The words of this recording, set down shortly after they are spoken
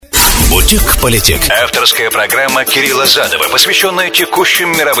Politic. Авторская программа Кирилла Задова, посвященная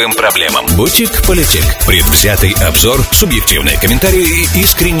текущим мировым проблемам. Politic. Предвзятый обзор, субъективные комментарии и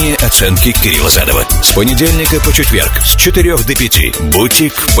искренние оценки Кирилла Задова. С понедельника по четверг с 4 до 5.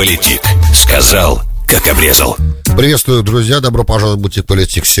 Politic. Сказал, как обрезал. Приветствую, друзья. Добро пожаловать в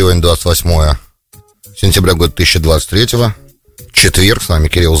Politic. Сегодня 28 сентября года 2023. Четверг. С вами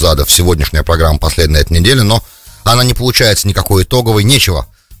Кирилл Задов. Сегодняшняя программа последняя этой недели, но она не получается никакой итоговой. Не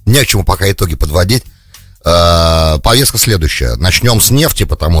к чему пока итоги подводить. Повестка следующая. Начнем с нефти,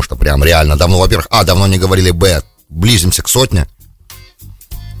 потому что прям реально давно, во-первых, давно не говорили, близимся к $100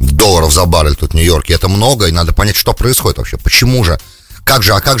 за баррель тут в Нью-Йорке. Это много, и надо понять, что происходит вообще. Почему же? Как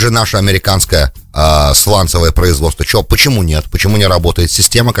же наше американское сланцевое производство? Почему нет? Почему не работает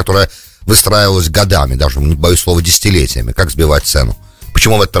система, которая выстраивалась годами, даже, не боюсь слова, десятилетиями? Как сбивать цену?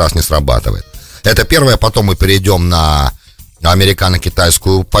 Почему в этот раз не срабатывает? Это первое. Потом мы перейдем на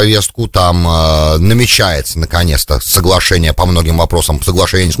американо-китайскую повестку. Там намечается, наконец-то, соглашение по многим вопросам.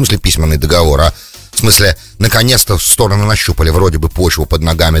 Соглашение не в смысле письменный договор, а в смысле, наконец-то стороны нащупали вроде бы почву под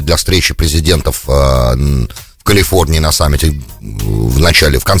ногами для встречи президентов в Калифорнии на саммите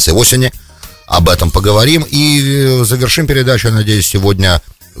в конце осени. Об этом поговорим. И завершим передачу, я надеюсь, сегодня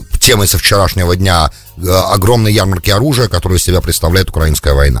темой со вчерашнего дня огромной ярмарки оружия, которую из себя представляет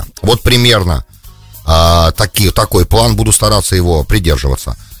украинская война. Вот примерно такой план, буду стараться его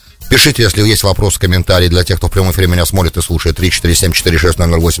придерживаться. Пишите, если есть вопросы, комментарии для тех, кто в прямом эфире меня смотрит и слушает.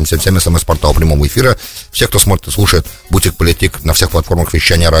 347-460-0877, смс-портал прямого эфира. Все, кто смотрит и слушает Politic на всех платформах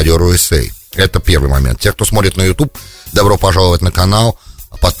вещания радио РУСА. Это первый момент. Те, кто смотрит на YouTube, добро пожаловать на канал.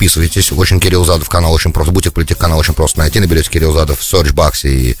 Подписывайтесь. Очень Кирилл Задов канал очень просто. Politic канал очень просто найти. Наберете Кирилл Задов в серчбоксе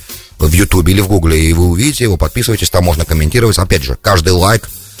и в YouTube или в Гугле, и вы увидите его. Подписывайтесь, там можно комментировать. Опять же, каждый лайк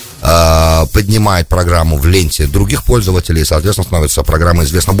поднимает программу в ленте других пользователей, и, соответственно, становится программа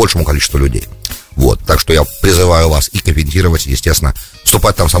известна большему количеству людей. Вот, так что я призываю вас и комментировать, естественно,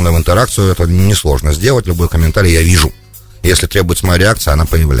 вступать там со мной в интеракцию, это несложно сделать, любой комментарий я вижу. Если требуется моя реакция, она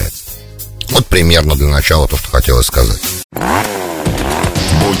появляется. Вот примерно для начала то, что хотелось сказать.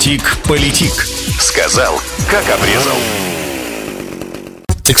 Politic. Сказал, как обрезал.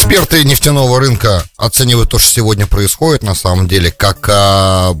 Эксперты нефтяного рынка оценивают то, что сегодня происходит, на самом деле, как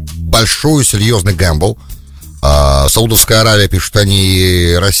большой серьезный гэмбл. Саудовская Аравия пишет, что они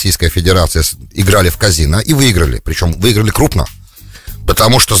и Российская Федерация играли в казино и выиграли. Причем выиграли крупно.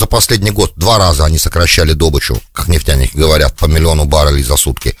 Потому что за последний год 2 раза они сокращали добычу, как нефтяники говорят, по 1 миллиону баррелей за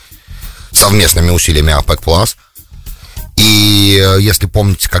сутки совместными усилиями ОПЕК+. И если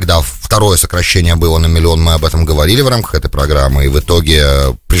помните, когда второе сокращение было на 1 миллион, мы об этом говорили в рамках этой программы, и в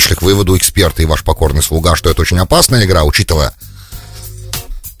итоге пришли к выводу эксперты и ваш покорный слуга, что это очень опасная игра, учитывая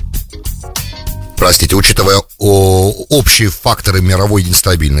общие факторы мировой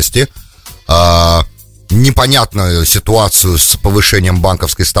нестабильности, непонятную ситуацию с повышением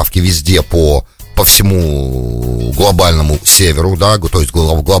банковской ставки везде по всему глобальному северу, да, то есть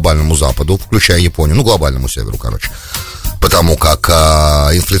глобальному западу, включая Японию, глобальному северу, потому как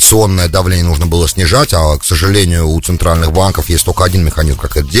инфляционное давление нужно было снижать, а, к сожалению, у центральных банков есть только один механизм,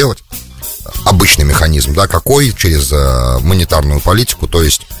 как это делать, обычный механизм, да, какой? Через монетарную политику, то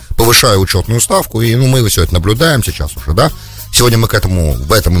есть повышая учетную ставку, и мы все это наблюдаем сейчас уже, да. Сегодня мы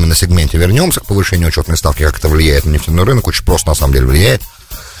в этом именно сегменте вернемся к повышению учетной ставки, как это влияет на нефтяной рынок, очень просто на самом деле влияет.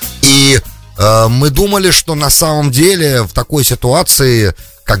 И мы думали, что на самом деле в такой ситуации,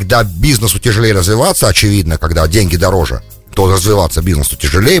 когда бизнесу тяжелее развиваться, очевидно, когда деньги дороже, то развиваться бизнесу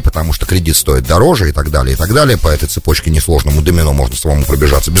тяжелее, потому что кредит стоит дороже и так далее, и так далее. По этой цепочке несложному домино можно самому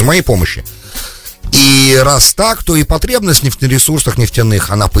пробежаться без моей помощи. И раз так, то и потребность в нефтересурсах нефтяных,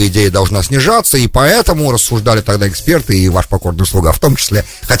 она, по идее, должна снижаться, и поэтому рассуждали тогда эксперты, и ваш покорный слуга в том числе,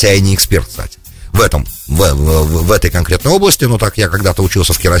 хотя я не эксперт, кстати, в этой конкретной области, но так я когда-то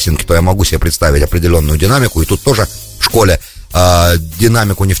учился в керосинке, то я могу себе представить определенную динамику, и тут тоже в школе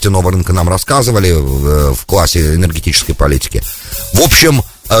динамику нефтяного рынка нам рассказывали в классе энергетической политики. В общем,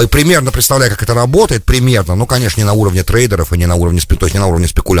 примерно представляю, как это работает, примерно, конечно, не на уровне трейдеров и не на уровне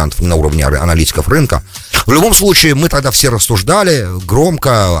спекулянтов, не на уровне аналитиков рынка. В любом случае, мы тогда все рассуждали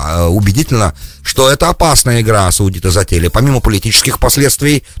громко, убедительно, что это опасная игра, саудиты затеяли, помимо политических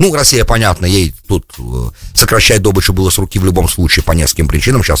последствий. Россия, понятно, ей тут сокращать добычу было с руки в любом случае по нескольким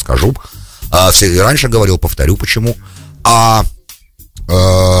причинам, сейчас скажу. Раньше говорил, повторю, почему. А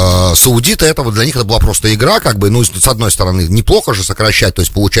саудиты, для них это была просто игра, с одной стороны, неплохо же сокращать, то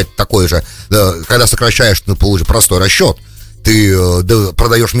есть получать такое же, когда сокращаешь, ты получишь простой расчет, ты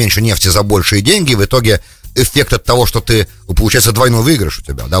продаешь меньше нефти за большие деньги, в итоге эффект от того, что ты, получается, двойной выигрыш у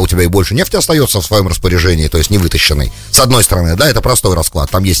тебя, да, у тебя и больше нефти остается в своем распоряжении, то есть не вытащенной. С одной стороны, да, это простой расклад,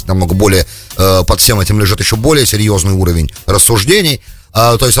 там есть намного более, под всем этим лежит еще более серьезный уровень рассуждений.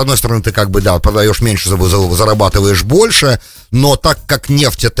 То есть, с одной стороны, ты как бы, да, продаешь меньше, зарабатываешь больше, но так как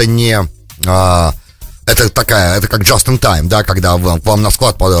нефть это не... это как just in time, да, когда вам на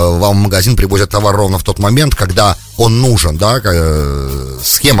склад, вам в магазин привозят товар ровно в тот момент, когда он нужен, да,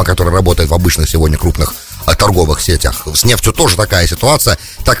 схема, которая работает в обычных сегодня крупных торговых сетях. С нефтью тоже такая ситуация,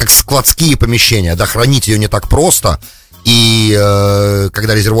 так как складские помещения, да, хранить ее не так просто, и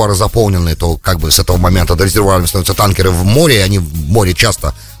когда резервуары заполнены, то как бы с этого момента до резервуарами становятся танкеры в море, и они в море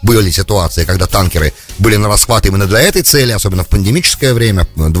часто были ситуации, когда танкеры были на расхват именно для этой цели, особенно в пандемическое время,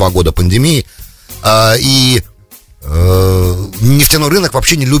 2 года пандемии, и нефтяной рынок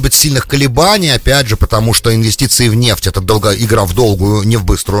вообще не любит сильных колебаний, опять же, потому что инвестиции в нефть — это игра в долгую, не в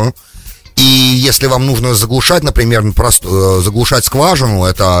быструю. И если вам нужно заглушать, например, заглушать скважину,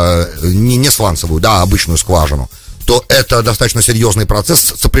 это не сланцевую, да, обычную скважину, то это достаточно серьезный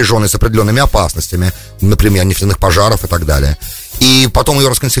процесс, сопряженный с определенными опасностями, например, нефтяных пожаров и так далее. И потом ее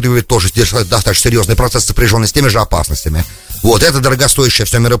расконсервировать тоже достаточно серьезный процесс, сопряженный с теми же опасностями. Вот, это дорогостоящее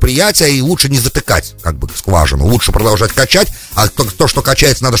все мероприятие, и лучше не затыкать, как бы, скважину, лучше продолжать качать, а то, что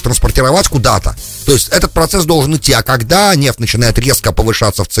качается, надо транспортировать куда-то. То есть этот процесс должен идти, а когда нефть начинает резко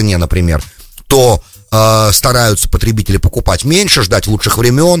повышаться в цене, например, то стараются потребители покупать меньше, ждать лучших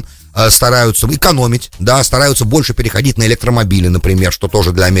времен, стараются экономить, да, стараются больше переходить на электромобили, например, что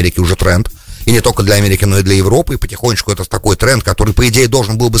тоже для Америки уже тренд. И не только для Америки, но и для Европы. И потихонечку это такой тренд, который, по идее,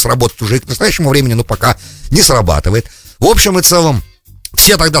 должен был бы сработать уже и к настоящему времени, но пока не срабатывает. В общем и целом,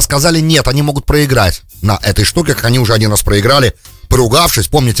 все тогда сказали, нет, они могут проиграть на этой штуке, как они уже один раз проиграли, поругавшись.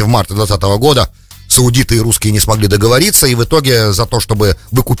 Помните, в марте 2020 года саудиты и русские не смогли договориться, и в итоге за то, чтобы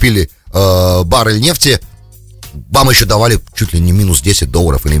вы купили баррель нефти, вам еще давали чуть ли не минус $10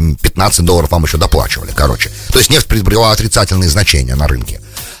 или $15 вам еще доплачивали, короче. То есть нефть приобрела отрицательные значения на рынке.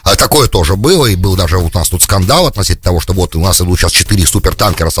 Такое тоже было, и был даже у нас тут скандал относительно того, что вот у нас идут сейчас 4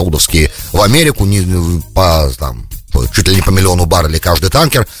 супертанкера саудовские в Америку, чуть ли не по миллиону баррелей каждый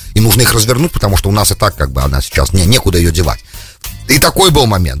танкер, и нужно их развернуть, потому что у нас и так как бы она сейчас некуда ее девать. И такой был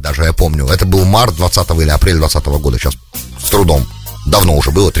момент, даже я помню, это был март 20 или апрель 20 года, сейчас с трудом, давно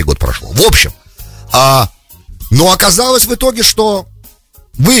уже было, 3 года прошло. В общем, но оказалось в итоге, что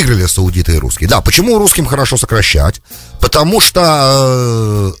выиграли саудиты и русские. Да, почему русским хорошо сокращать? Потому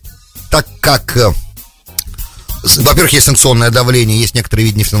что, так как, во-первых, есть санкционное давление, есть некоторые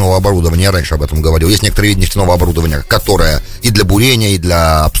виды нефтяного оборудования, я раньше об этом говорил, есть некоторые виды нефтяного оборудования, которое и для бурения, и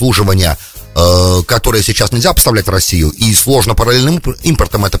для обслуживания, которые сейчас нельзя поставлять в Россию, и сложно параллельным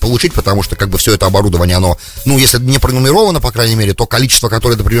импортом это получить, потому что как бы все это оборудование, оно, если не пронумеровано, по крайней мере, то количество,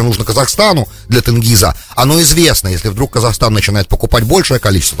 которое, например, нужно Казахстану для Тенгиза, оно известно. Если вдруг Казахстан начинает покупать большее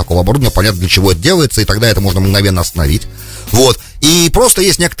количество такого оборудования, понятно, для чего это делается, и тогда это можно мгновенно остановить. Вот. И просто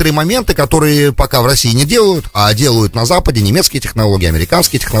есть некоторые моменты, которые пока в России не делают, а делают на Западе немецкие технологии,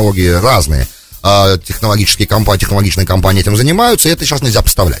 американские технологии, разные технологичные компании этим занимаются, и это сейчас нельзя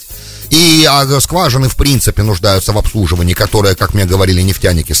поставлять. И скважины, в принципе, нуждаются в обслуживании, которое, как мне говорили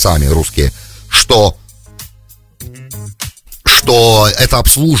нефтяники сами, русские, что это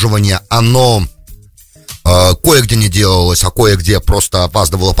обслуживание, оно кое-где не делалось, а кое-где просто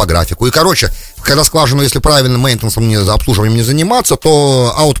опаздывало по графику. И, короче, когда скважину, если правильно мейнтенансом, обслуживанием не заниматься,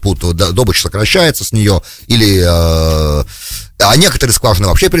 то аутпут, добыча сокращается с нее, или... А некоторые скважины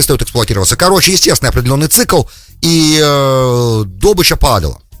вообще перестают эксплуатироваться. Короче, естественный определенный цикл, и добыча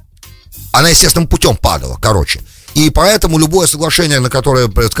падала. Она естественным путем падала, короче. И поэтому любое соглашение,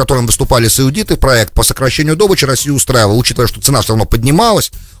 с которым выступали саудиты, проект по сокращению добычи, Россию устраивал, учитывая, что цена все равно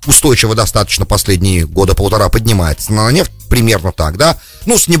поднималась, устойчиво достаточно последние года полтора поднимается. Цена на нефть примерно так, да?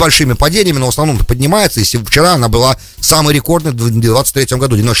 С небольшими падениями, но в основном-то поднимается. И вчера она была самой рекордной в 2023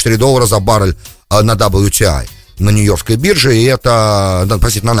 году, $94 за баррель на WTI. На Нью-Йоркской бирже, и это, на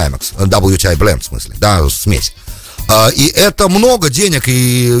NYMEX, WTI Blend, в смысле, да, смесь. И это много денег,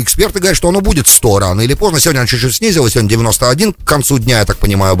 и эксперты говорят, что оно будет 100 рано или поздно. Сегодня она чуть-чуть снизилась, сегодня 91 к концу дня, я так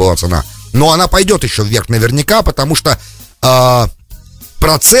понимаю, была цена. Но она пойдет еще вверх наверняка, потому что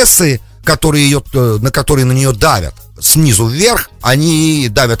процессы, которые на нее давят снизу вверх, они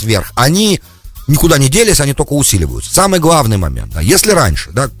давят вверх, они никуда не делись, они только усиливаются. Самый главный момент, да, если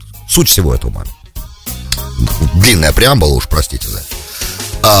раньше, да, суть всего этого момента. Длинная преамбула, уж простите за это.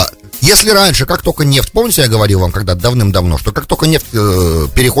 Если раньше, как только нефть, помните, я говорил вам когда-то давным-давно, что как только нефть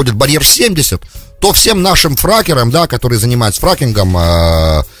переходит барьер 70, то всем нашим фракерам, да, которые занимаются фракингом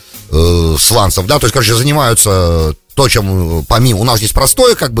сланцев, да, то есть, короче, занимаются то, чем помимо... У нас здесь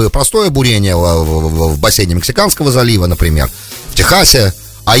простое бурение в бассейне Мексиканского залива, например, в Техасе.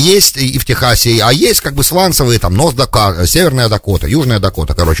 А есть и в Техасе, а есть как бы сланцевые, там, Северная Дакота, Южная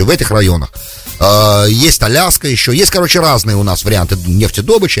Дакота, короче, в этих районах. Есть Аляска еще, есть, короче, разные у нас варианты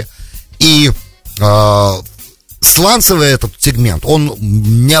нефтедобычи. И сланцевый этот сегмент, он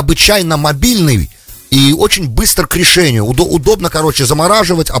необычайно мобильный и очень быстро к решению. Удобно, короче,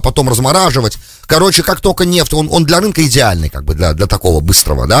 замораживать, а потом размораживать. Короче, как только нефть, он для рынка идеальный, как бы, для такого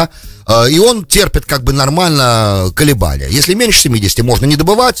быстрого, да. И он терпит, как бы, нормально колебания. Если меньше 70, можно не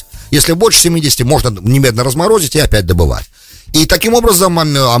добывать. Если больше 70, можно немедленно разморозить и опять добывать. И таким образом,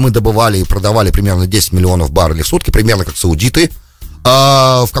 а мы добывали и продавали примерно 10 миллионов баррелей в сутки, примерно как саудиты.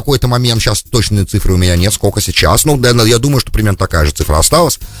 В какой-то момент, сейчас точные цифры у меня нет, сколько сейчас. Ну, да, я думаю, что примерно такая же цифра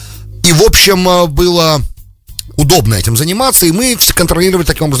осталась. И, в общем, было удобно этим заниматься, и мы контролировали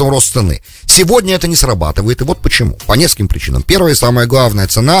таким образом рост цены. Сегодня это не срабатывает, и вот почему. По нескольким причинам. Первая и самая главная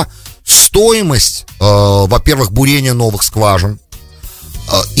цена, стоимость, во-первых, бурения новых скважин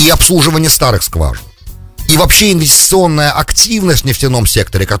и обслуживания старых скважин. И вообще инвестиционная активность в нефтяном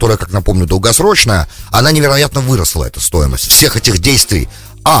секторе, которая, как напомню, долгосрочная, она невероятно выросла, эта стоимость всех этих действий.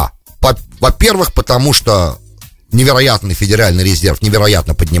 Во-первых, потому что невероятный федеральный резерв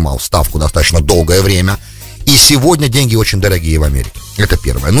невероятно поднимал ставку достаточно долгое время. И сегодня деньги очень дорогие в Америке. Это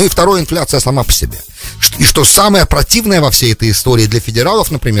первое. Ну и второе, инфляция сама по себе. И что самое противное во всей этой истории для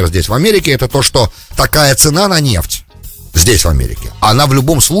федералов, например, здесь в Америке, это то, что такая цена на нефть здесь в Америке, она в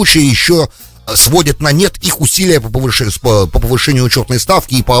любом случае еще сводит на нет их усилия по повышению учетной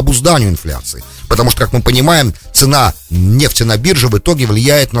ставки и по обузданию инфляции. Потому что, как мы понимаем, цена нефти на бирже в итоге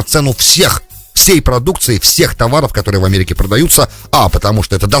влияет на цену всей продукции, всех товаров, которые в Америке продаются. Потому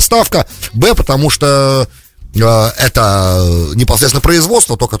что это доставка, потому что это непосредственно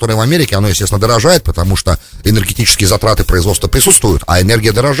производство, то, которое в Америке, оно, естественно, дорожает, потому что энергетические затраты производства присутствуют, а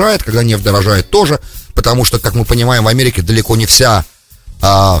энергия дорожает, когда нефть дорожает тоже, потому что, как мы понимаем, в Америке далеко не вся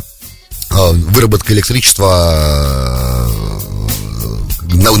выработка электричества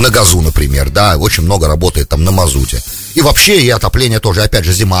на газу, например, да, очень много работает там на мазуте. И вообще, и отопление тоже, опять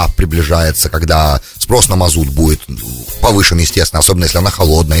же, зима приближается, когда спрос на мазут будет повышен, естественно, особенно если она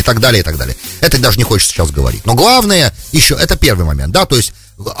холодная, и так далее, и так далее. Это даже не хочется сейчас говорить. Но главное еще, это первый момент, да, то есть,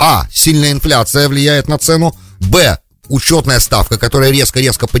 сильная инфляция влияет на цену, учетная ставка, которая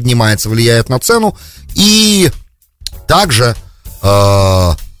резко-резко поднимается, влияет на цену, и также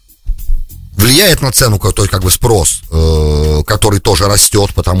влияет на цену, то есть, как бы, спрос, который тоже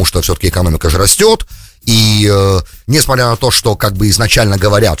растет, потому что все-таки экономика же растет. И несмотря на то, что как бы изначально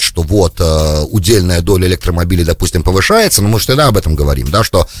говорят, что вот удельная доля электромобилей, допустим, повышается, но мы же всегда об этом говорим, да,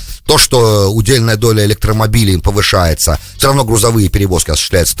 что то, что удельная доля электромобилей повышается, все равно грузовые перевозки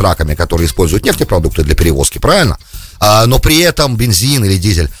осуществляются траками, которые используют нефтепродукты для перевозки, правильно? Но при этом бензин или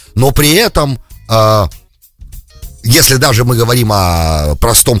дизель, но при этом если даже мы говорим о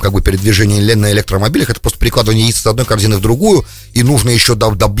простом как бы передвижении на электромобилях, это просто перекладывание яиц с одной корзины в другую, и нужно еще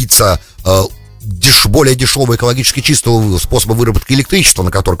добиться более дешевого, экологически чистого способа выработки электричества,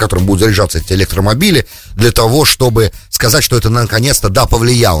 которым будут заряжаться эти электромобили, для того, чтобы сказать, что это наконец-то,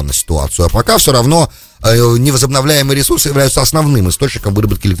 повлияло на ситуацию. А пока все равно невозобновляемые ресурсы являются основным источником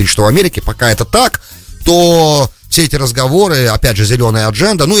выработки электричества в Америке. Пока это так, то все эти разговоры, опять же, зеленая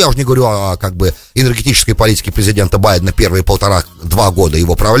адженда, я уже не говорю о как бы энергетической политике президента Байдена первые 1,5-2 года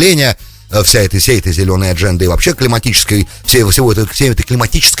его правления, всей этой зеленой адженды и вообще климатической, всей этой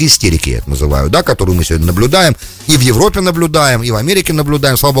климатической истерики, я это называю, да, которую мы сегодня наблюдаем, и в Европе наблюдаем, и в Америке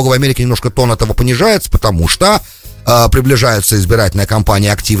наблюдаем. Слава богу, в Америке немножко тон этого понижается, потому что приближается избирательная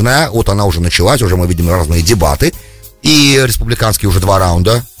кампания активная, вот она уже началась, уже мы видим разные дебаты, и республиканские уже 2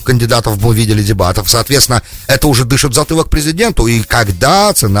 раунда кандидатов мы видели дебатов, соответственно, это уже дышит в затылок президенту, и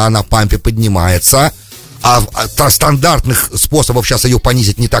когда цена на пампе поднимается, а стандартных способов сейчас ее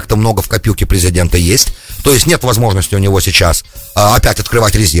понизить не так-то много в копилке президента есть. То есть нет возможности у него сейчас опять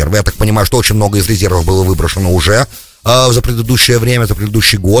открывать резервы. Я так понимаю, что очень много из резервов было выброшено уже за предыдущее время, за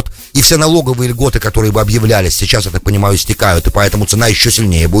предыдущий год. И все налоговые льготы, которые бы объявлялись, сейчас, я так понимаю, истекают. И поэтому цена еще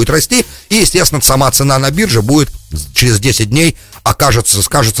сильнее будет расти. И, естественно, сама цена на бирже будет через 10 дней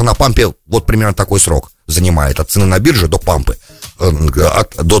скажется на пампе. Вот примерно такой срок занимает от цены на бирже до пампы,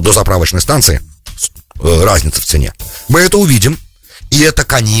 до заправочной станции. Разница в цене. Мы это увидим. И это,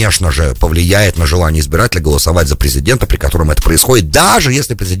 конечно же, повлияет на желание избирателя голосовать за президента, при котором это происходит, даже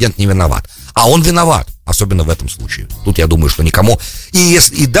если президент не виноват. А он виноват, особенно в этом случае. Тут я думаю, что никому... И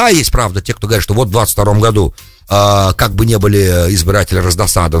есть правда те, кто говорит, что вот в 22 году, как бы не были избиратели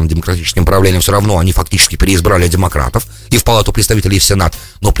раздосадованы демократическим правлением, все равно они фактически переизбрали демократов и в Палату представителей, и в Сенат.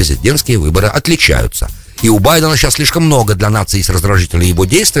 Но президентские выборы отличаются. И у Байдена сейчас слишком много для нации есть раздражителей его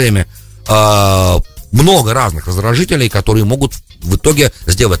действиями, много разных раздражителей, которые могут в итоге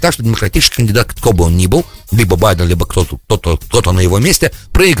сделать так, что демократический кандидат, кто бы он ни был, либо Байден, либо кто-то на его месте,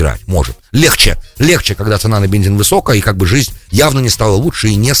 проиграть может. Легче, когда цена на бензин высокая, и как бы жизнь явно не стала лучше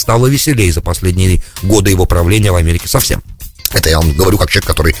и не стала веселее за последние годы его правления в Америке совсем. Это я вам говорю как человек,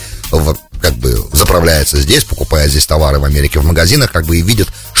 который как бы заправляется здесь, покупает здесь товары в Америке в магазинах, как бы и видит,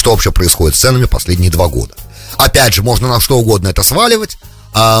 что вообще происходит с ценами последние 2 года. Опять же, можно на что угодно это сваливать,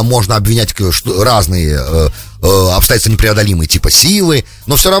 можно обвинять разные обстоятельства непреодолимые, типа силы,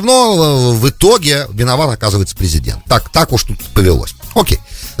 но все равно в итоге виноват оказывается президент. Так уж тут повелось. Окей.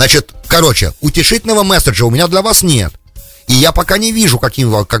 Значит, утешительного месседжа у меня для вас нет. И я пока не вижу, какие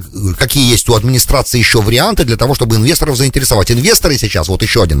есть у администрации еще варианты для того, чтобы инвесторов заинтересовать. Инвесторы сейчас, вот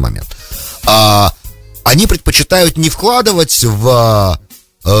еще один момент, они предпочитают не вкладывать в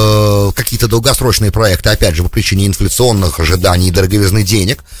какие-то долгосрочные проекты, опять же, по причине инфляционных ожиданий и дороговизны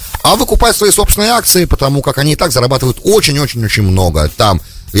денег, а выкупать свои собственные акции, потому как они и так зарабатывают очень-очень-очень много. Там,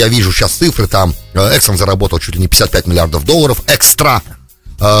 я вижу сейчас цифры, там Exxon заработал чуть ли не $55 миллиардов экстра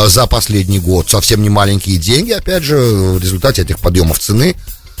за последний год. Совсем не маленькие деньги, опять же, в результате этих подъемов цены,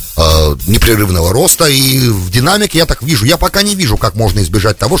 непрерывного роста. И в динамике я так вижу, я пока не вижу, как можно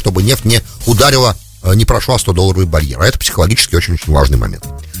избежать того, чтобы нефть не ударила, не прошла $100 барьер. А это психологически очень-очень важный момент.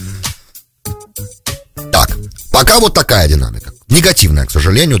 Так, пока вот такая динамика. Негативная, к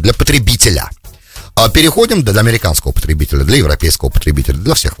сожалению, для потребителя. Переходим для американского потребителя, для европейского потребителя,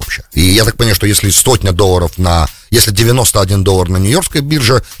 для всех вообще. И я так понимаю, что если $100 если $91 на нью-йоркской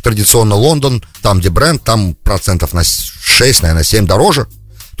бирже, традиционно Лондон, там где бренд, там процентов на 6, наверное, 7 дороже.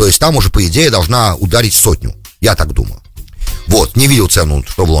 То есть там уже, по идее, должна ударить 100. Я так думаю. Вот, не видел цену,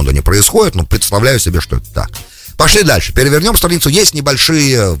 что в Лондоне происходит, но представляю себе, что это так. Пошли дальше, перевернем страницу. Есть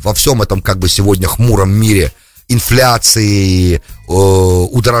небольшие во всем этом как бы сегодня хмуром мире инфляции,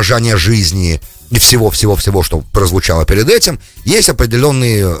 удорожания жизни и всего-всего-всего, что прозвучало перед этим. Есть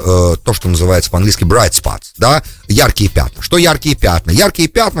определенные, то, что называется по-английски bright spots, да, яркие пятна. Что яркие пятна? Яркие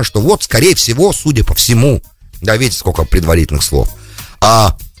пятна, что вот, скорее всего, судя по всему, да, видите, сколько предварительных слов,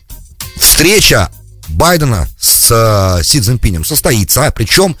 встреча Байдена с Си Цзиньпинем состоится,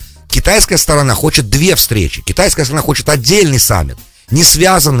 причем китайская сторона хочет 2 встречи. Китайская сторона хочет отдельный саммит, не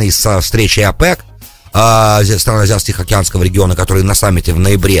связанный со встречей ОПЕК, стран Азиатско-Тихоокеанского региона, который на саммите в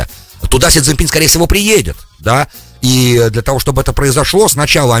ноябре. Туда Си Цзиньпин, скорее всего, приедет, да, и для того, чтобы это произошло,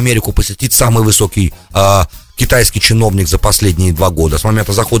 сначала Америку посетит самый высокий китайский чиновник за последние 2 года. С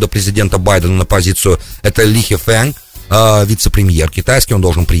момента захода президента Байдена на позицию, это Ли Хефэнг, вице-премьер китайский, он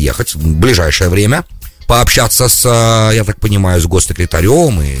должен приехать в ближайшее время, пообщаться с, я так понимаю, с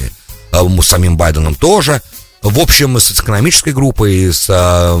госсекретарем и с самим Байденом тоже. В общем, с экономической группой, с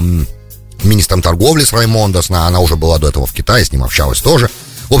министром торговли, с Раймондо, она уже была до этого в Китае, с ним общалась тоже.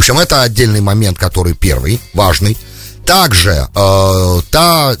 В общем, это отдельный момент, который первый, важный. Также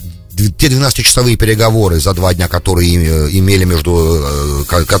те 12-часовые переговоры за 2 дня, которые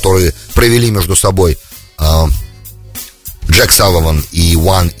которые провели между собой Джек Салливан и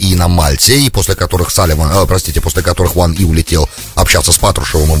Ван И на Мальте, и после которых Ван И улетел общаться с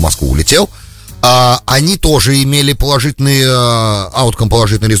Патрушевым и в Москву улетел, они тоже имели положительные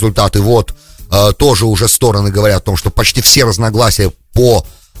результаты. Вот, тоже уже стороны говорят о том, что почти все разногласия по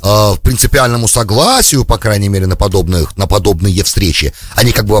принципиальному согласию, по крайней мере, на подобные встречи,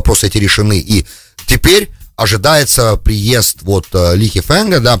 они как бы вопросы эти решены. И теперь ожидается приезд вот Ли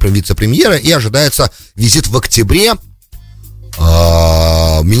Хефэнга, да, вице-премьера, и ожидается визит в октябре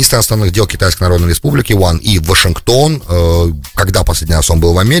министра иностранных дел Китайской Народной Республики Ван И в Вашингтон. Когда последний раз он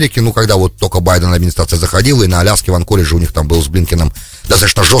был в Америке? Когда вот только Байден администрация заходила, и на Аляске в Анкоридже у них там был с Блинкеном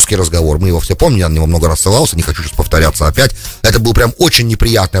достаточно жесткий разговор. Мы его все помним, я на него много раз ссылался, не хочу сейчас повторяться опять. Это был прям очень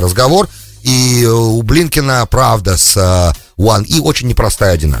неприятный разговор, и у Блинкена, правда, с Ван И очень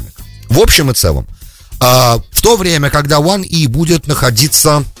непростая динамика. В общем и целом, в то время, когда Ван И будет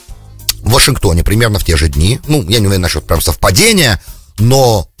находиться в Вашингтоне примерно в те же дни, я не уверен насчет прям совпадения,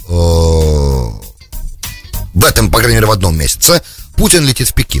 но в этом, по крайней мере, в одном месяце Путин летит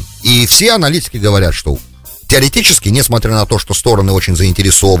в Пекин. И все аналитики говорят, что теоретически, несмотря на то, что стороны очень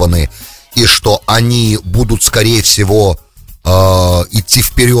заинтересованы, и что они будут, скорее всего, идти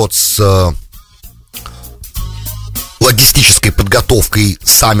вперед с логистической подготовкой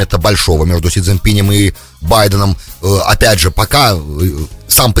саммита большого между Си Цзиньпинем и Байденом, опять же, пока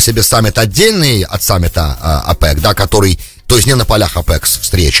сам по себе саммит отдельный от саммита ОПЕК, да, который, то есть не на полях ОПЕК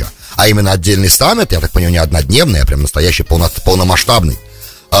встреча, а именно отдельный саммит, я так понимаю, не однодневный, а прям настоящий полномасштабный.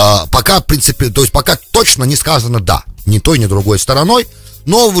 Пока, в принципе, то есть пока точно не сказано «да», ни той, ни другой стороной,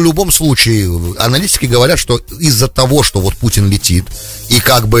 Но в любом случае, аналитики говорят, что из-за того, что вот Путин летит, и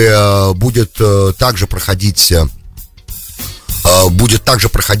как бы будет также проходить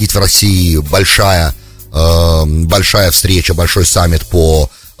в России большая встреча, большой саммит по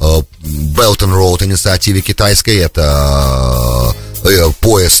Belt and Road инициативе китайской, это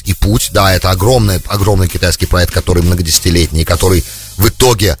пояс и путь, да, это огромный китайский проект, который многодесятилетний, который в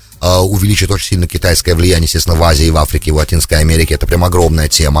итоге увеличит очень сильно китайское влияние, естественно, в Азии, в Африке, в Латинской Америке. Это прям огромная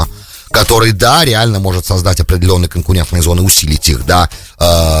тема, который, да, реально может создать определенные конкурентные зоны, усилить их, да,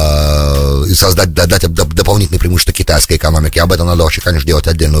 и дать дополнительные преимущества китайской экономике. Об этом надо вообще, конечно, делать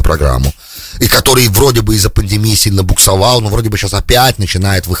отдельную программу. И который вроде бы из-за пандемии сильно буксовал, но вроде бы сейчас опять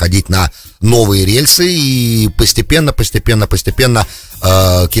начинает выходить на новые рельсы, и постепенно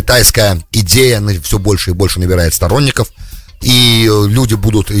китайская идея все больше и больше набирает сторонников. И люди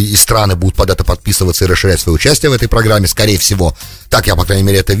и страны будут под это подписываться и расширять свое участие в этой программе, скорее всего. Так я, по крайней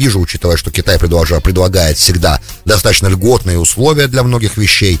мере, это вижу, учитывая, что Китай предлагает всегда достаточно льготные условия для многих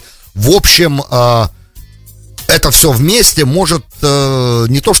вещей. В общем, это все вместе может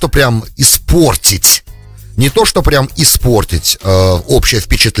не то что прям испортить общее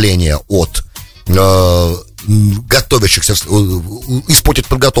впечатление от готовящихся, испортить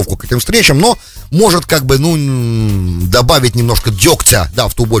подготовку к этим встречам, но может как бы, добавить немножко дегтя, да,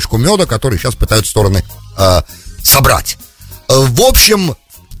 в ту бочку меда, который сейчас пытаются стороны собрать. В общем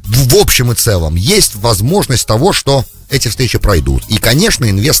и целом, есть возможность того, что эти встречи пройдут. И, конечно,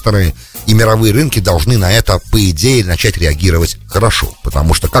 инвесторы и мировые рынки должны на это, по идее, начать реагировать хорошо.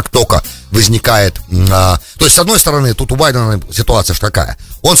 Потому что как только возникает... то есть, с одной стороны, тут у Байдена ситуация такая.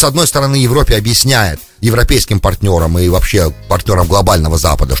 Он, с одной стороны, Европе объясняет, европейским партнерам и вообще партнерам глобального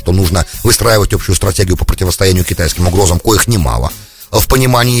Запада, что нужно выстраивать общую стратегию по противостоянию китайским угрозам, коих немало. В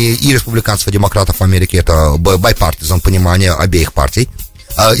понимании и республиканцев, и демократов в Америке это bipartisan понимание обеих партий,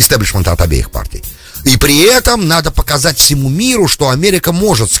 истеблишмента от обеих партий. И при этом надо показать всему миру, что Америка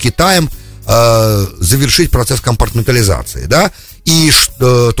может с Китаем завершить процесс компартментализации, да, и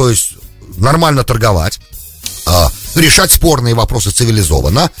то есть нормально торговать, решать спорные вопросы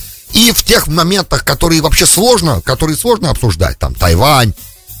цивилизованно, и в тех моментах, которые сложно обсуждать, там Тайвань,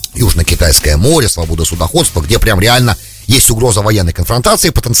 Южно-Китайское море, свобода судоходства, где прям реально есть угроза военной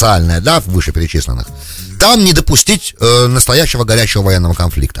конфронтации потенциальная, да, в вышеперечисленных, там не допустить настоящего горячего военного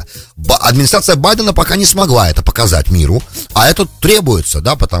конфликта. Администрация Байдена пока не смогла это показать миру, а это требуется,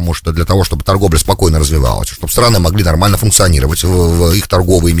 да, потому что для того, чтобы торговля спокойно развивалась, чтобы страны могли нормально функционировать, в их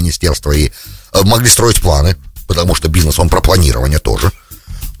торговые министерства и могли строить планы, потому что бизнес, он про планирование тоже,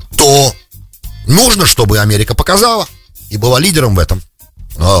 то нужно, чтобы Америка показала и была лидером в этом,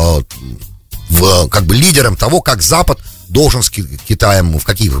 как бы лидером того, как Запад должен с Китаем, в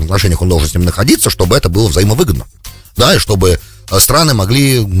каких отношениях он должен с ним находиться, чтобы это было взаимовыгодно, да, и чтобы страны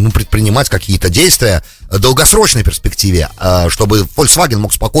могли предпринимать какие-то действия в долгосрочной перспективе, чтобы Volkswagen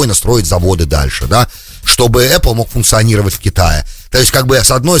мог спокойно строить заводы дальше, да, чтобы Apple мог функционировать в Китае. То есть, как бы,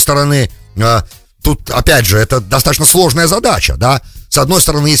 с одной стороны, тут, опять же, это достаточно сложная задача, да. С одной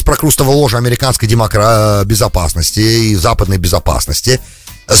стороны, есть прокрустово ложе американской безопасности и западной безопасности.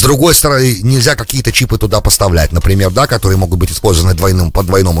 С другой стороны, нельзя какие-то чипы туда поставлять, например, да, которые могут быть использованы по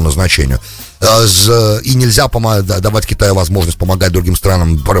двойному назначению. И нельзя давать Китаю возможность помогать другим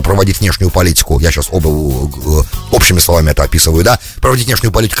странам проводить внешнюю политику. Я сейчас общими словами это описываю, да. Проводить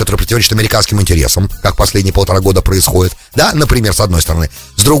внешнюю политику, которая противоречит американским интересам, как последние 1,5 года происходит, да, например, с одной стороны.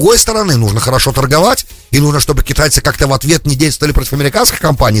 С другой стороны, нужно хорошо торговать, и нужно, чтобы китайцы как-то в ответ не действовали против американских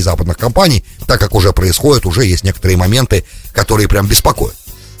компаний, западных компаний, так как уже происходит, уже есть некоторые моменты, которые прям беспокоят.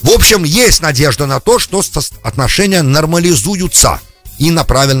 В общем, есть надежда на то, что отношения нормализуются и на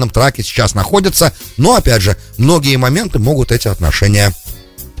правильном траке сейчас находятся, но, опять же, многие моменты могут эти отношения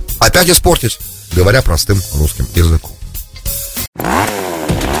опять испортить, говоря простым русским языком.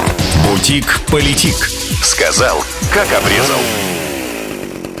 Бутик-политик. Сказал, как обрезал.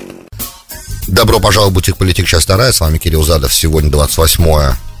 Добро пожаловать в Бутик-политик, часть 2. С вами Кирилл Задов. Сегодня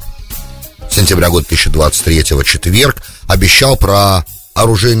 28 сентября года 2023, четверг. Обещал про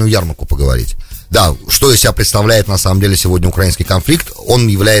оружейную ярмарку поговорить. Да, что из себя представляет на самом деле сегодня украинский конфликт? Он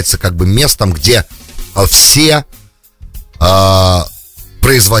является как бы местом, где все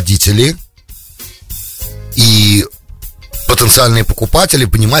производители и потенциальные покупатели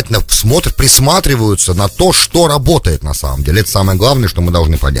внимательно присматриваются на то, что работает на самом деле. Это самое главное, что мы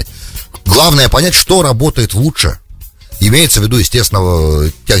должны понять. Главное понять, что работает лучше. Имеется в виду,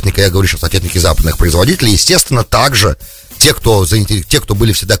 естественно, техника, я говорю сейчас о технике западных производителей, естественно, также те, кто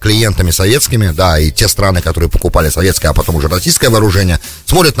были всегда клиентами советскими, да, и те страны, которые покупали советское, а потом уже российское вооружение,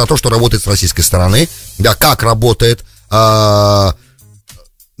 смотрят на то, что работает с российской стороны, да, как работает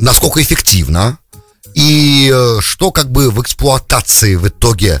насколько эффективно и что как бы в эксплуатации в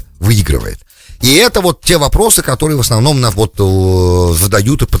итоге выигрывает. И это вот те вопросы, которые в основном вот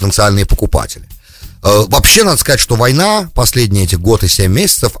задают и потенциальные покупатели. Вообще, надо сказать, что война последние эти год и 7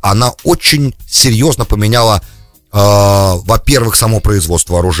 месяцев, она очень серьезно поменяла, во-первых, само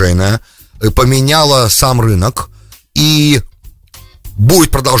производство оружейное, поменяла сам рынок, и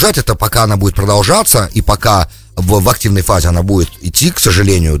будет продолжать это, пока она будет продолжаться, и пока в активной фазе она будет идти, к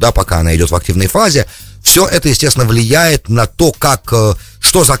сожалению, да, пока она идет в активной фазе, все это, естественно, влияет на то, как,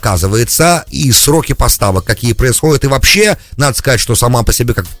 что заказывается, и сроки поставок, какие происходят. И вообще, надо сказать, что сама по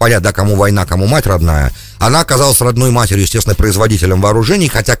себе, как понятно, да, кому война, кому мать родная, она оказалась родной матерью, естественно, производителям вооружений,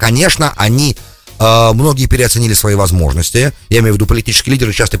 хотя, конечно, они, многие переоценили свои возможности. Я имею в виду, политические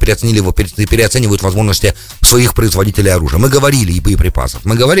лидеры часто переоценивают возможности своих производителей оружия. Мы говорили и боеприпасов.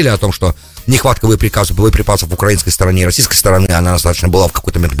 Мы говорили о том, что нехватка боеприпасов в украинской стороне и российской стороны, она достаточно была в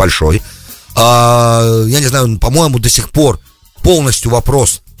какой-то момент большой. Я не знаю, по-моему, до сих пор полностью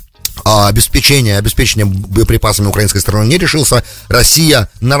вопрос обеспечения боеприпасами украинской стороны не решился. Россия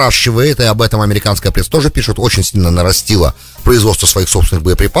наращивает, и об этом американская пресса тоже пишет, очень сильно нарастила производство своих собственных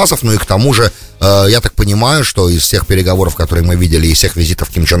боеприпасов. Ну и к тому же, я так понимаю, что из всех переговоров, которые мы видели, и всех визитов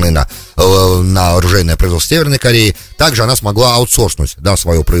Ким Чен Ына на оружейное производство Северной Кореи, также она смогла аутсорснуть, да,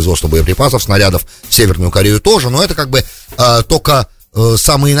 свое производство боеприпасов, снарядов в Северную Корею тоже. Но это как бы только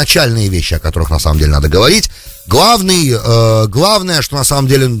самые начальные вещи, о которых на самом деле надо говорить. Главное, что на самом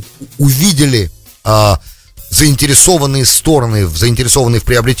деле увидели заинтересованные стороны, заинтересованные в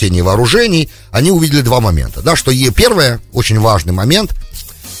приобретении вооружений, они увидели два момента. Да, что первый, очень важный момент,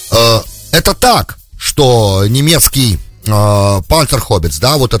 это так, что немецкий Панцерхобец,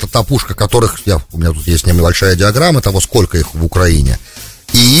 да, вот это та пушка, которых, у меня тут есть небольшая диаграмма того, сколько их в Украине,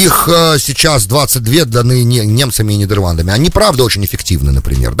 и их сейчас 22 даны немцами и Нидерландами. Они, правда, очень эффективны,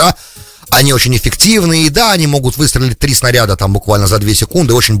 например, да? Они очень эффективны, и да, они могут выстрелить 3 снаряда там буквально за 2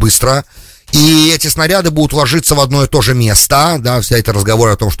 секунды, очень быстро. И эти снаряды будут ложиться в одно и то же место, да, вся эта разговор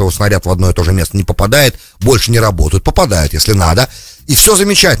о том, что снаряд в одно и то же место не попадает, больше не работают, попадают, если надо. И все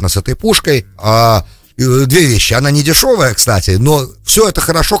замечательно с этой пушкой. Две вещи, она не дешевая, кстати, но все это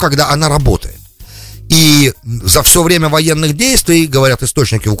хорошо, когда она работает. И за все время военных действий, говорят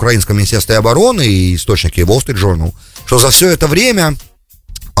источники в Украинском министерстве обороны и источники Wall Street Journal, что за все это время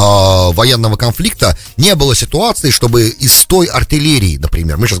военного конфликта не было ситуации, чтобы из той артиллерии,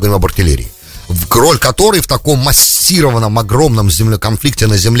 например, мы сейчас говорим об артиллерии, роль которой в таком массированном, огромном конфликте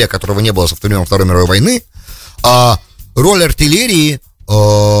на земле, которого не было со времен Второй мировой войны, роль артиллерии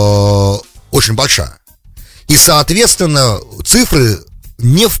очень большая. И, соответственно, цифры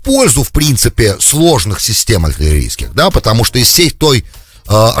не в пользу, в принципе, сложных систем артиллерийских, да, потому что из всей той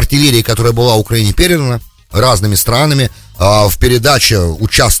артиллерии, которая была Украине передана разными странами, в передаче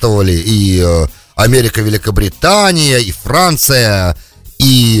участвовали и Америка, Великобритания, и Франция,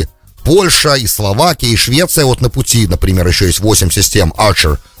 и Польша, и Словакия, и Швеция. Вот на пути, например, еще есть 8 систем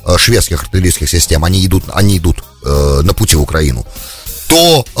Archer, шведских артиллерийских систем, они идут на пути в Украину.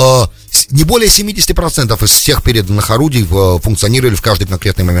 То не более 70% из всех переданных орудий функционировали в каждый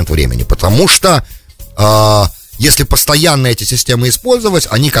конкретный момент времени, потому что если постоянно эти системы использовать,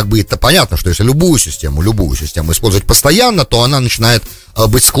 они как бы, это понятно, что если любую систему использовать постоянно, то она начинает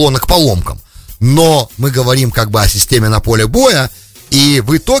быть склонна к поломкам. Но мы говорим как бы о системе на поле боя, и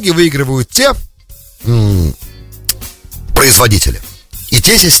в итоге выигрывают те производители и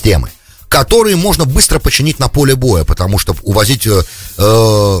те системы, которые можно быстро починить на поле боя, потому что увозить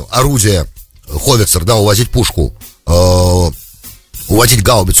орудие, ховицер, да, увозить пушку, увозить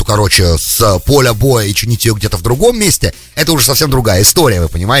гаубицу, короче, с поля боя и чинить ее где-то в другом месте, это уже совсем другая история, вы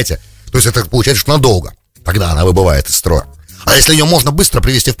понимаете? То есть это получается, что надолго, тогда она выбывает из строя. А если ее можно быстро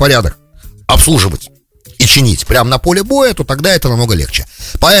привести в порядок, обслуживать и чинить прямо на поле боя, то тогда это намного легче.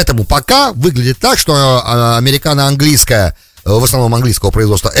 Поэтому пока выглядит так, что американо-английская, в основном английского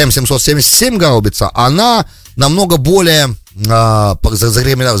производства, М777 гаубица, она намного более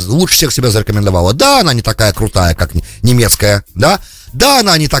лучше всех себя зарекомендовала. Да, она не такая крутая, как немецкая, да,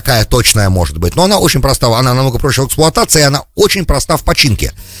 она не такая точная, может быть, но она очень проста, она намного проще в эксплуатации, она очень проста в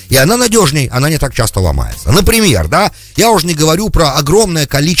починке, и она надежней, она не так часто ломается. Например, да, я уже не говорю про огромное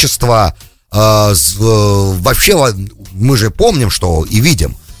количество, вообще мы же помним, что и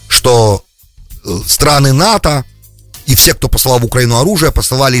видим, что страны НАТО и все, кто посылал в Украину оружие,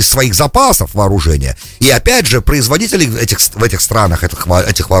 посылали из своих запасов вооружения. И опять же, производители в этих странах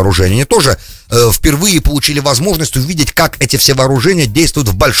этих вооружений, они тоже впервые получили возможность увидеть, как эти все вооружения действуют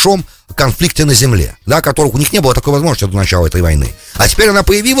в большом конфликте на земле, да, которых у них не было такой возможности до начала этой войны. А теперь она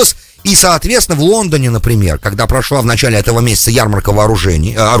появилась, И, соответственно, в Лондоне, например, когда прошла в начале этого месяца ярмарка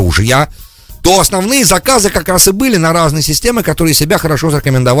вооружений, оружия, то основные заказы как раз и были на разные системы, которые себя хорошо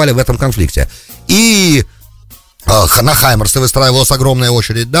зарекомендовали в этом конфликте. И на Хаймерсы выстраивалась огромная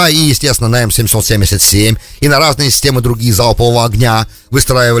очередь, да, и, естественно, на М777, и на разные системы другие залпового огня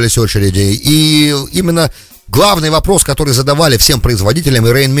выстраивались очереди. И именно главный вопрос, который задавали всем производителям,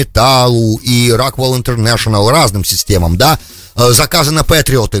 и Рейнметаллу, и Rockwell International, разным системам, да, заказы на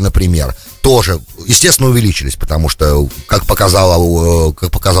Патриоты, например, тоже, естественно, увеличились, потому что, как показала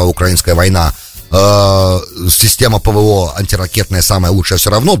украинская война, система ПВО антиракетная самая лучшая все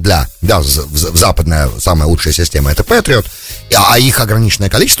равно западная самая лучшая система — это Patriot, а их ограниченное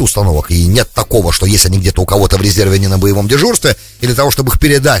количество установок, и нет такого, что если они где-то у кого-то в резерве, не на боевом дежурстве, и для того, чтобы их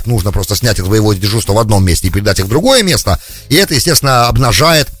передать, нужно просто снять из боевого дежурства в одном месте и передать их в другое место, и это, естественно,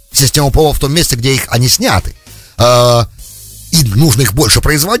 обнажает систему ПВО в том месте, где они сняты. И нужно их больше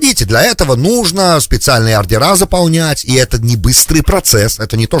производить, и для этого нужно специальные ордера заполнять, и это не быстрый процесс,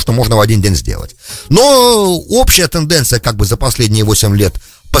 это не то, что можно в один день сделать. Но общая тенденция как бы за последние 8 лет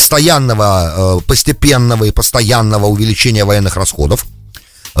постепенного и постоянного увеличения военных расходов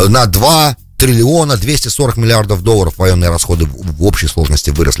на 2 триллиона 240 миллиардов долларов военные расходы в общей сложности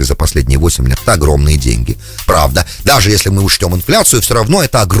выросли за последние 8 лет. Это огромные деньги, правда. Даже если мы учтем инфляцию, все равно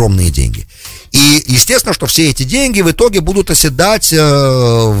это огромные деньги. И естественно, что все эти деньги в итоге будут оседать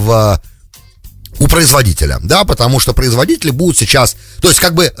у производителя, да, потому что производители будут сейчас, то есть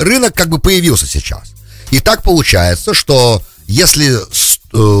как бы рынок как бы появился сейчас. И так получается, что если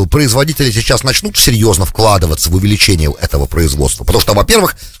производители сейчас начнут серьезно вкладываться в увеличение этого производства, потому что,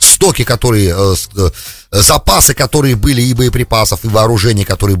 во-первых, запасы, которые были и боеприпасов, и вооружений,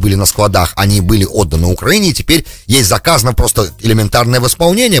 которые были на складах, они были отданы Украине, и теперь есть заказ на просто элементарное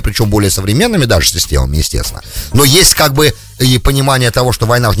восполнение, причем более современными даже системами, естественно. Но есть как бы и понимание того, что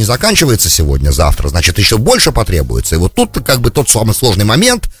война же не заканчивается сегодня-завтра, значит, еще больше потребуется. И вот тут как бы тот самый сложный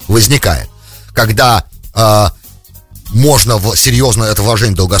момент возникает, когда можно серьезно, это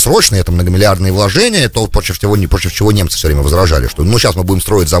вложение долгосрочное, это многомиллиардные вложения, то против чего немцы все время возражали, что сейчас мы будем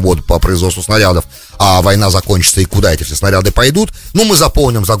строить завод по производству снарядов, а война закончится, и куда эти все снаряды пойдут? Мы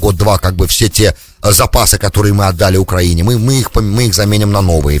заполним за год-два как бы все те запасы, которые мы отдали Украине, мы их заменим на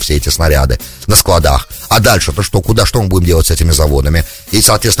новые, все эти снаряды на складах. А дальше-то что, что мы будем делать с этими заводами? И,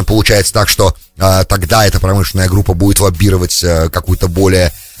 соответственно, получается так, что тогда эта промышленная группа будет лоббировать какую-то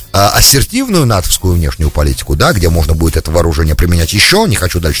более ассертивную натовскую внешнюю политику, да, где можно будет это вооружение применять еще, не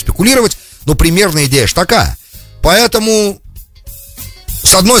хочу дальше спекулировать, но примерная идея ж такая. Поэтому,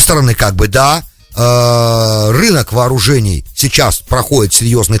 с одной стороны, как бы, да, рынок вооружений сейчас проходит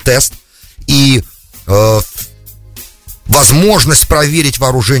серьезный тест, и возможность проверить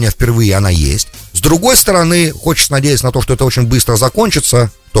вооружение впервые она есть. С другой стороны, хочется надеяться на то, что это очень быстро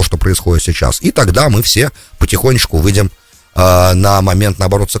закончится, то, что происходит сейчас, и тогда мы все потихонечку выйдем на момент,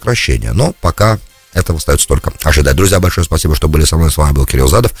 наоборот, сокращения. Но пока этого остается только ожидать. Друзья, большое спасибо, что были со мной. С вами был Кирилл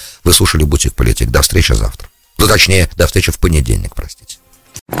Задов. Вы слушали «Бутик Политик». До встречи завтра. Ну, точнее, до встречи в понедельник, простите.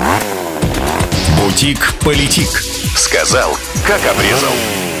 «Бутик Политик». Сказал, как обрезал.